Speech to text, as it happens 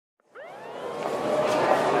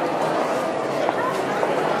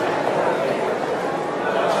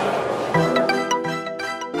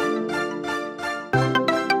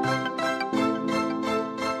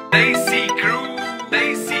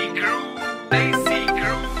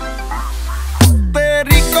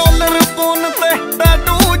तेरी collar phone ते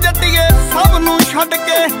tattoo जट्टिए सब नू छड्ड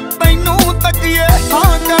के तैनू तकिए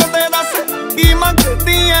हाँ कर दे दस की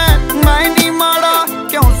मंगदी है मैं नहीं माड़ा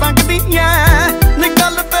क्यों सकदी है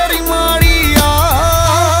निकल तेरी माड़ी आ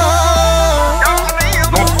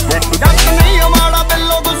जट नहीं माड़ा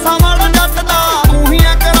दिलों गुस्सा माड़ा जट दा तू ही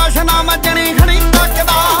एक राशना मजनी खड़ी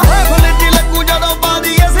तकदा फुलती लगू जदों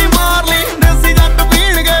बादी असी मार ली देसी जट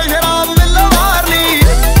पीण गए शराब विल वार ली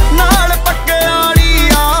नाल पक्के आड़ी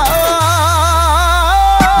आ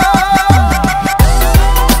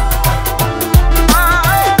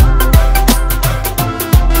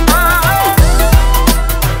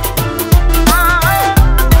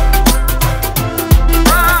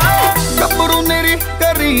गब्बरू नेरी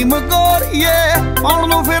करीम गोरिए आउण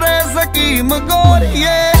नूं फिरे सकीम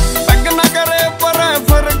गोरिए तंग ना करे पर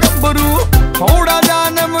फिर गब्बरू थोड़ा जा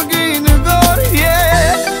नमकीन गोरिए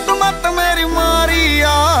तू मत मेरी मारी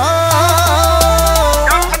आ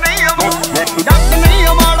जट नहीं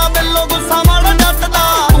माड़ा दिलों गुस्सा माड़ा जट दा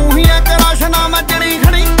तू ही एक राशना मजनी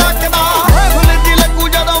खड़ी तकदा फुलती लगू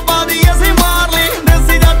जदों बादी असी मार ली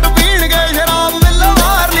देसी जट पीण गए शराब विल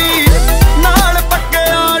वार ली नाल पक्के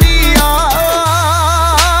आड़ी आ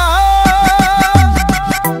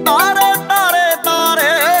तारे तारे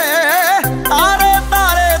तारे तारे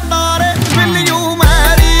तारे तारे विल यू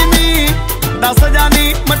मैरी मी दस जानी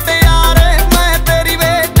मटियारे मैं तेरी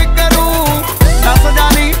वेट करूं दस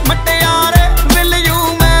जानी मटियारे विल यू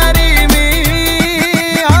मैरी मी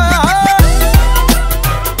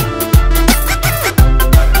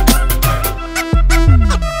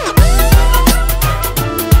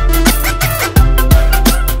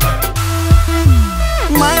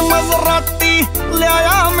मैं मजराती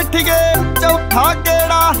लिया मिठिए चौथा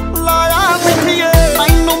गेड़ा लाया मिठिए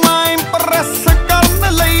तैनू मैं इंप्रेस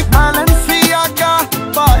करन लई बैलेंसियागा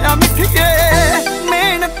पाया मिठिए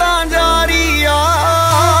मेहनतां जारी आ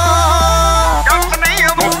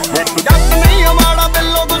जट नहीं माड़ा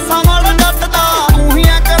दिलों गुस्सा माड़ा जट दा तू ही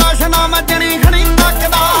एक राशना मजनी खड़ी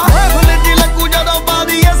तकदा फुलती लगू जदों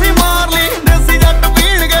बादी असी मार ली देसी जट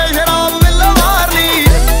पीण गए शराब विल वार ली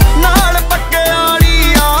नाल पक्के आड़ी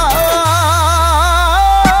आ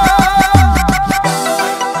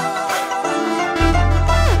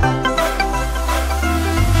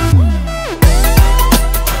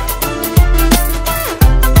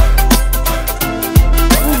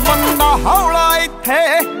बंदा हौला इत्थे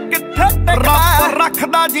कित्थे टिकदा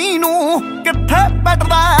रखदा जीनू कित्थे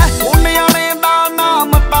बैठदा नियाणे दा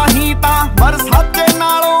नाम ताही तां बरसाचे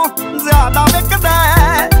नालों ज्यादा विकदा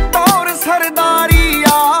तौर सरदारी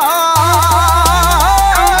आ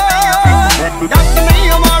जट नहीं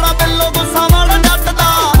माड़ा दिलों गुस्सा माड़ा जट दा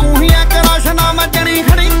तू ही एक राशना मजनी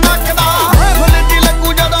खड़ी तकदा फुलती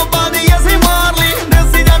लगू जदों बादी असी मार ली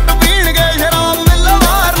देसी जट पीण गए शराब विल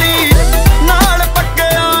वार ली नाल पक्के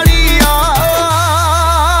आड़ी आ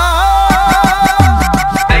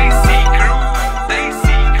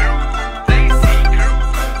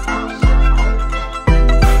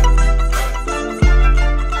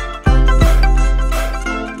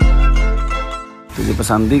ਤੁਸੀਂ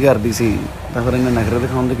ਪਸੰਦ ਹੀ ਕਰਦੀ ਸੀ ਤਾਂ ਫਿਰ ਇਹਨਾਂ ਨਖਰੇ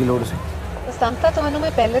ਦਿਖਾਉਣ ਦੀ ਕੀ ਲੋੜ ਸੀ ਪਸੰਦ ਤਾਂ ਤੁਹਾਨੂੰ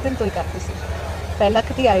ਮੈਂ ਪਹਿਲੇ ਦਿਨ ਤੋਂ ਹੀ ਕਰਦੀ ਸੀ ਪਹਿਲਾਂ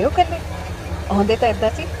ਕਦੀ ਆਇਓ ਕੱਲੇ ਆਉਂਦੇ ਤਾਂ ਇਦਾਂ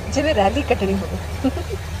ਸੀ ਜਿਵੇਂ ਰੈਲੀ ਕੱਟਣੀ ਹੋਵੇ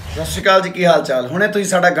ਸਤਿ ਸ਼੍ਰੀ ਅਕਾਲ ਜੀ ਕੀ ਹਾਲ ਚਾਲ ਹੁਣੇ ਤੁਸੀਂ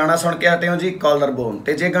ਸਾਡਾ ਗਾਣਾ ਸੁਣ ਕੇ ਹਟੇ ਹੋ ਜੀ ਕਾਲਰ ਬੋਨ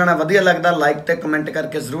ਤੇ ਜੇ ਗਾਣਾ ਵਧੀਆ ਲੱਗਦਾ ਲਾਈਕ ਤੇ ਕਮੈਂਟ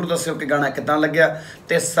ਕਰਕੇ ਜ਼ਰੂਰ ਦੱਸਿਓ ਕਿ ਗਾਣਾ ਕਿੱਦਾਂ ਲੱਗਿਆ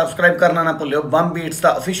ਤੇ ਸਬਸਕ੍ਰਾਈਬ ਕਰਨਾ ਨਾ ਭੁੱਲਿਓ bomb beats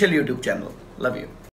the official YouTube channel love you